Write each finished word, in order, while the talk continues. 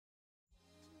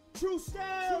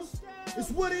Tru-Stylez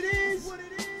is what it is.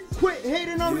 Quit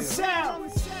hating on the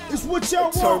sound. It's what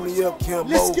y'all want. Turn me up, Kimbo.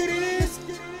 Let's get it in.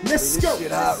 Let's go. This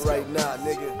shit hot right now,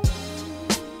 nigga.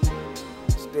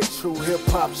 It's that true hip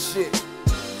hop shit,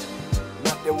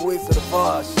 not that Wizard of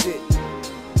Oz shit.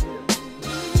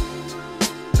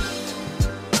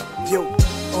 Yo,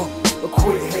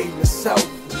 quit hating the South.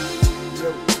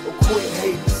 Yo, quit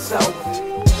hating the South.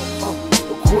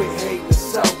 Quit hating the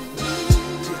South.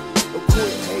 Yeah,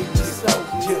 quit hating the South.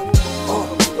 Yeah,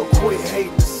 quit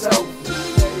hating the South.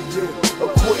 Yeah,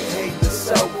 quit hating the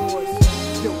South.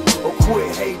 Yo,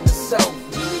 quit hating the South.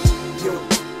 Yo,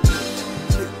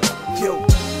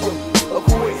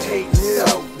 quit hating the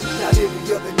South. Not every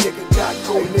other nigga got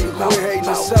gold in their mouth. Quit hating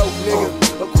the South, nigga.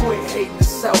 Quit hating the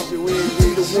South. We be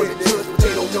the one to judge, but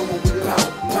they don't know what we bout.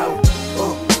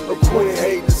 Quit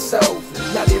hating the South.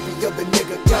 Not every other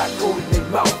nigga got gold in their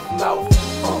mouth.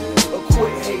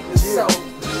 Quit hating the South.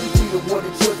 We be the one to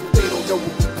judge, but they don't know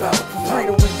what we bout.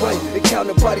 Freedom we write, they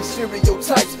counter body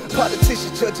stereotypes.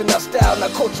 Politicians judging our style,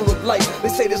 not culture of life. They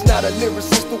say there's not a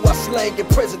lyricist through our slang and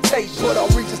presentation, but our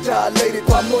reach is dilated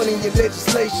by money and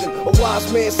legislation. A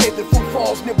wise man said that fruit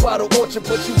falls nearby the orchard,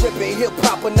 but you ripping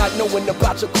hip-hop and not knowing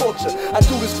about your culture. I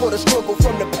do this for the struggle,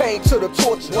 from the pain to the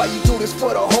torture. Why you do this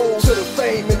for the hoes, to the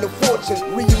fame and the fortune?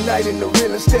 Reuniting the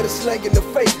real instead of slanging the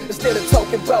fake. Instead of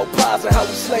talking about pies and how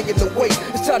we slanging the weight,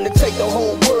 it's time to take the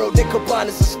whole world and combine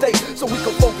as a state, so we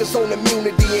can focus on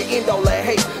immunity and end all that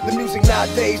hate. The music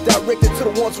nowadays directed to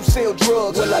the ones who sell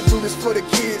drugs. Well, I do this for the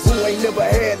kids who ain't never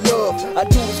had love. I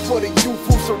do this for the youth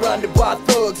who surrounded by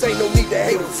thugs. Ain't no need to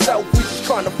hate the South, we just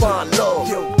trying to find love.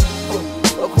 Yo,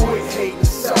 quit hating the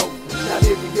South. Not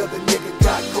every other nigga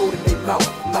got gold in their mouth.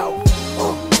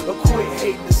 Quit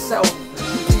hating the South.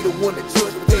 You be the one to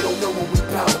judge, but they don't know what we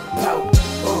bout.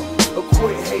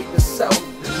 Quit hating the South.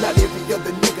 Not every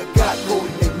other nigga got gold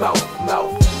in their mouth.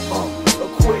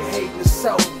 Quit hating the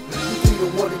South. You be the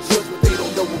one to judge, but they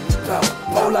don't know what we bout.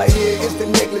 All I hear is the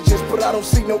negligence, but I don't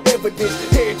see no evidence.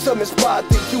 Here some inspired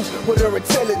the youth with her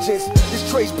intelligence. This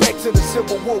trace back to the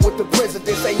Civil War with the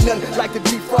presidents. Ain't nothing like the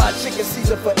deep fried chicken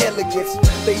season for elegance.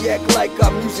 They act like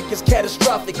our music is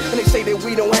catastrophic, and they say that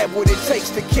we don't have what it takes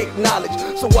to kick knowledge.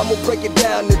 So I'ma break it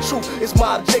down, the truth is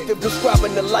my objective,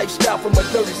 describing the lifestyle from a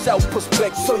dirty South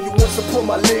perspective. So you won't support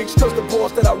my lyrics cause the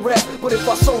bars that I rap, but if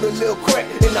I sold a little crack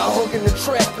and I hung in the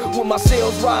trap, will my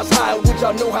sales rise high? Would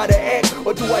y'all know how to act?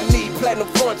 Or do I need platinum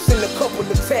fronts and a couple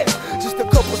of tats? Just a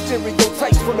couple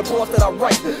stereotypes from the bars that I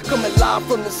write, coming live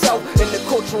from the South and the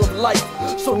culture of life.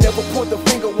 So never point the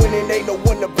finger when it ain't no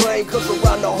one to blame, cause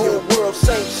around the whole world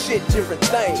same shit, different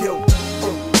thing. Yo,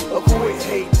 quit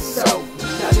hating the South.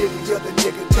 Not every other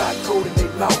nigga got gold in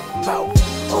their mouth.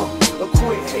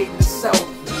 Quit hating the South.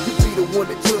 You be the one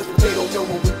to judge, but they don't know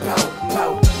what we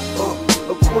bout.